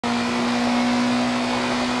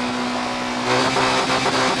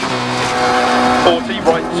40,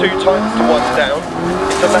 right 2 tightens to 1 down,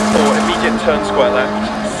 into left 4, immediate turn square left,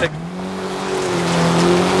 6,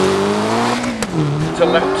 into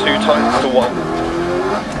left 2 tightens to 1,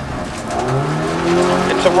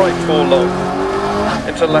 into right 4 long,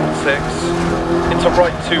 into left 6, into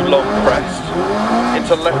right 2 long crest,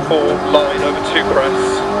 into left 4 line over 2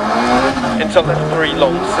 crests, into left 3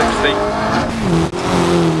 long 60,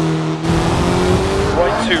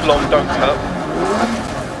 right 2 long don't cut,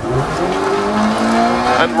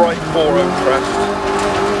 and right 4 over crest,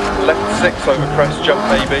 left 6 over crest jump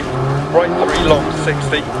maybe, right 3 long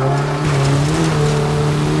 60,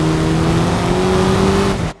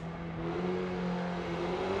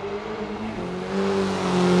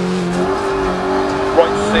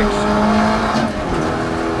 right 6,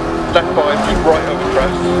 left 5 keep right over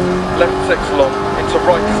crest, left 6 long, into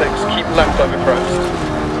right 6 keep left over crest,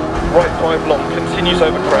 right 5 long continues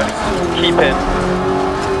over crest, keep in,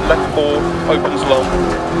 left 4 opens long,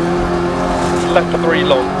 left 3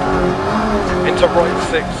 long, into right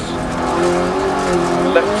 6,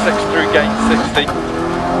 left 6 through gate 60,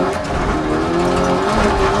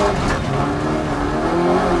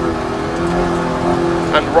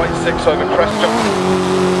 and right 6 over crest jump,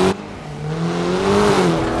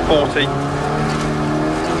 40,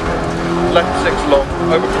 left 6 long,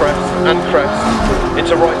 over crest and crest,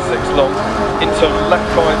 into right 6 long, into left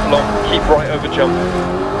 5 long, keep right over jump,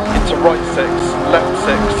 into right 6, left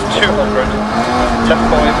 6, 200, left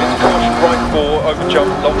 5, into caution, right 4, over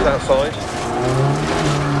jump, logs outside,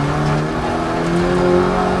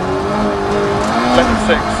 left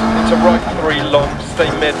 6, into right 3 long,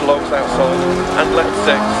 stay mid, logs outside, and left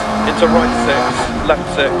 6, into right 6,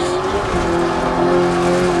 left 6,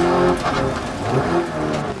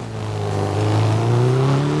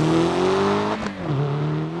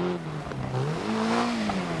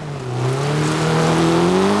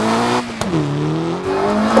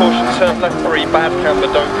 turn left 3, bad camber,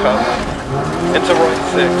 don't cut, into right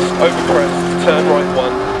 6, over crest, turn right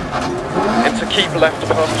 1, into keep left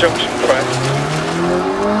past junction crest,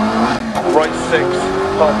 right 6,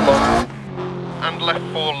 half long, and left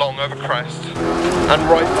 4 long over crest, and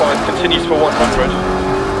right 5 continues for 100,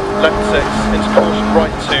 left 6, into caution,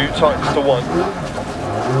 right 2, tightens to 1,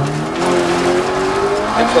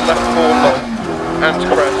 into left 4 long, and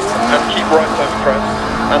crest, and keep right over crest,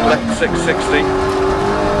 and left 6, 60,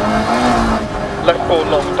 left 4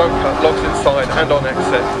 long, don't cut, logs inside and on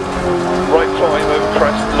exit. Right 5 over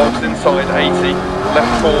crest, logs inside 80. Left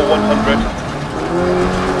 4, 100.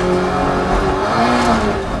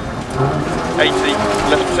 80,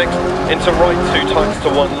 left 6, into right 2, tightens to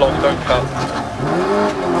 1, long, don't cut.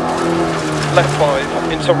 Left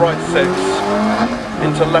 5, into right 6,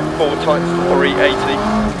 into left 4, tightens to 3, 80.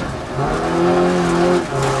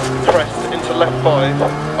 Crest, into left 5,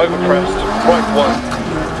 over crest, right 1.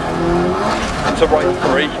 Into right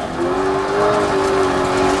 3,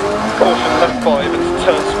 caution left 5 into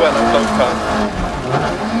turn square left don't cut,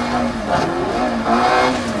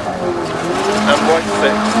 and right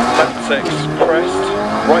 6, left 6, crest,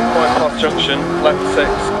 right 5 past junction, left 6,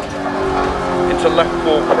 into left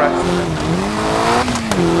 4 crest,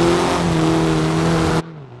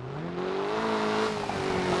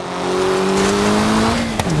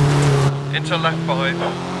 into left 5,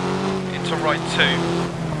 into right 2,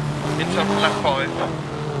 into left 5,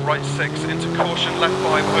 right 6, into caution, left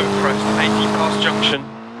 5, over crest, 80 past junction,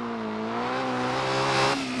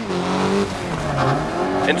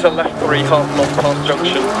 into left 3, half long past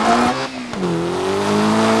junction,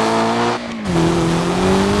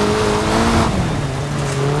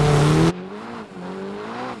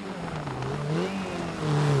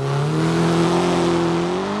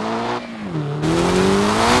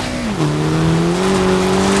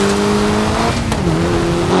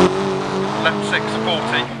 left 6,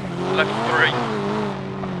 40, left 3,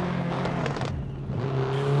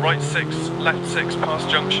 right 6, left 6 past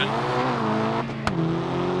junction,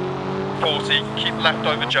 40, keep left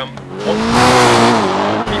over jump, 1,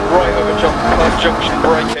 keep right over jump past junction,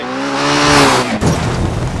 braking,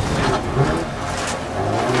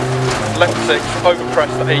 left 6, over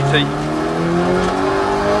crest 80,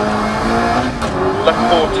 left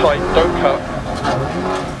 4 tight, don't cut,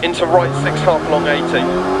 into right 6, half long 80,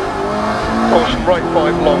 caution right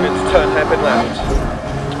 5 long into turn hairpin left,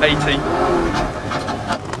 80.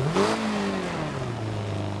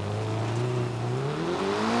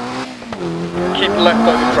 Keep left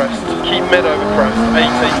over crest, keep mid over crest, 80.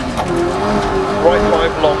 Right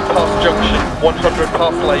 5 long past junction, 100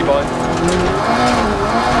 past lay-by.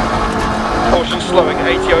 Caution slowing,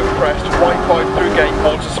 80 over crest, right 5 through gate,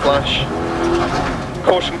 water splash.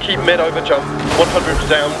 Caution keep mid over jump, 100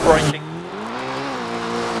 down, braking.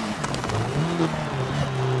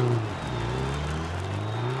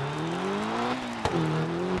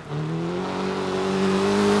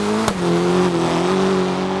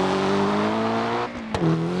 3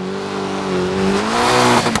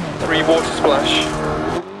 water splash.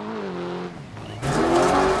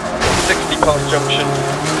 60 past junction.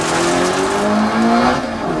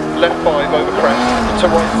 Left 5 over crest, into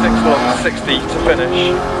right 6 long, 60 to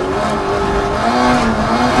finish.